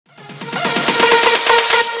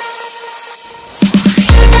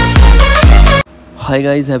Hi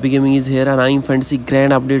guys, Happy Gaming is here and I'm Fantasy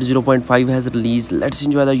Grand Update 0.5 has released. Let's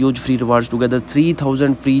enjoy the huge free rewards together.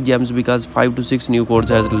 3000 free gems because 5 to 6 new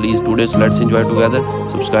codes has released today. So let's enjoy together.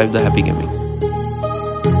 Subscribe the Happy Gaming.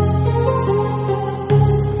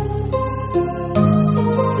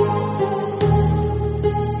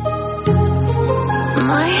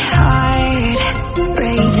 My heart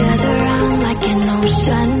rages around like an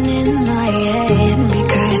ocean in my head,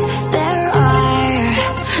 because there are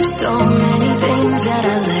so many things that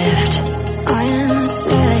I left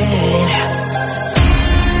unsaid.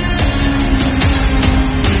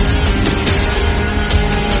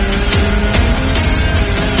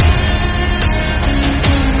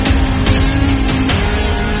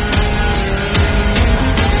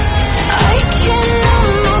 I can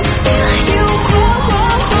almost feel you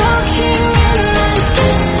walking in the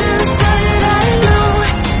distance, but I know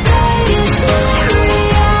that it's not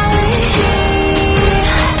reality.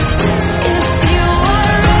 If you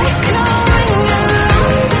are echoing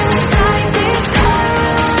around inside these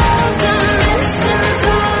parallel dimensions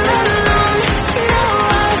all alone, know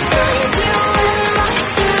I'll find you in my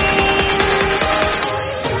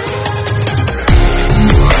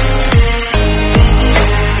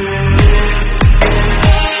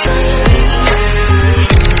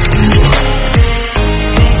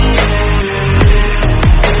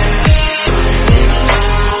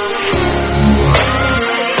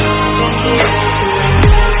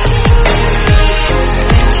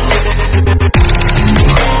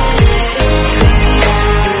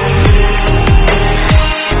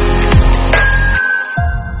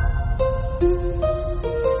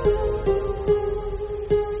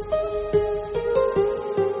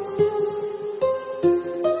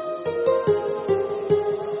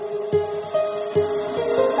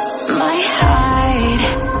My heart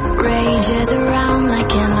rages around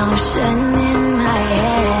like an ocean in my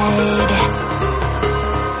head.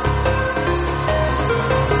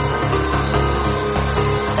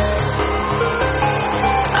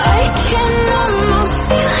 I can almost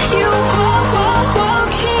feel you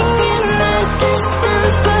walking in the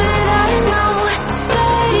distance, but I know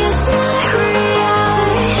that it's not reality.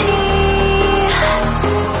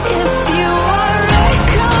 If you are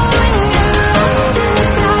echoing around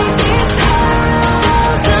inside these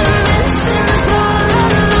parallel dimensions all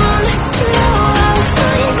alone, know I'll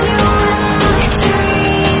find you in my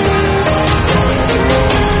dreams.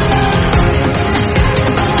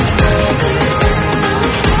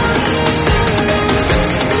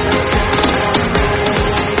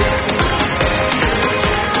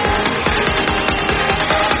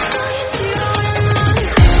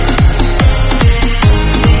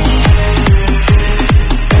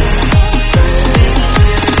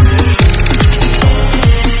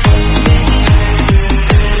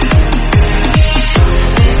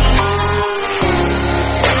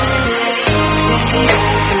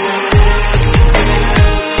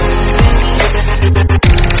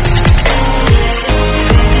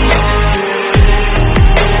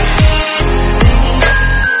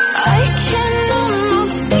 I can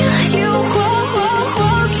almost feel you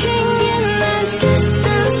walking in the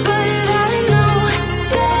distance, but I know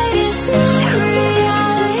that it's not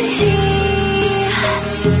reality.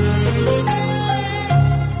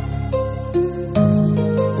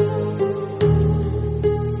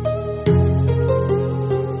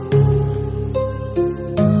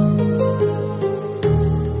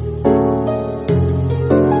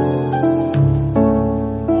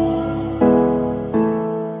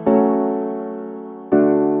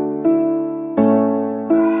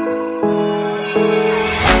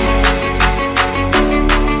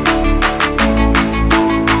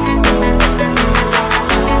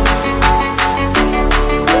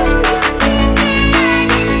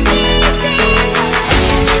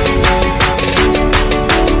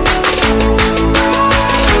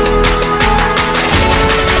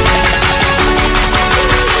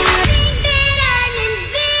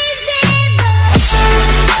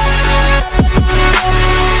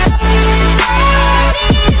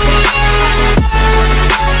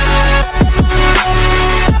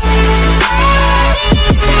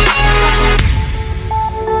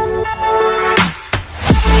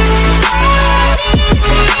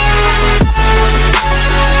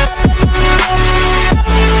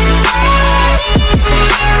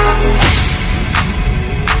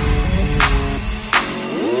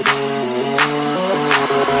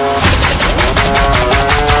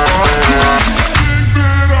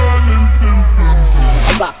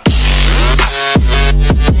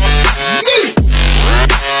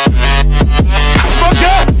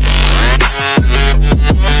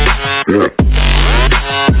 Yeah.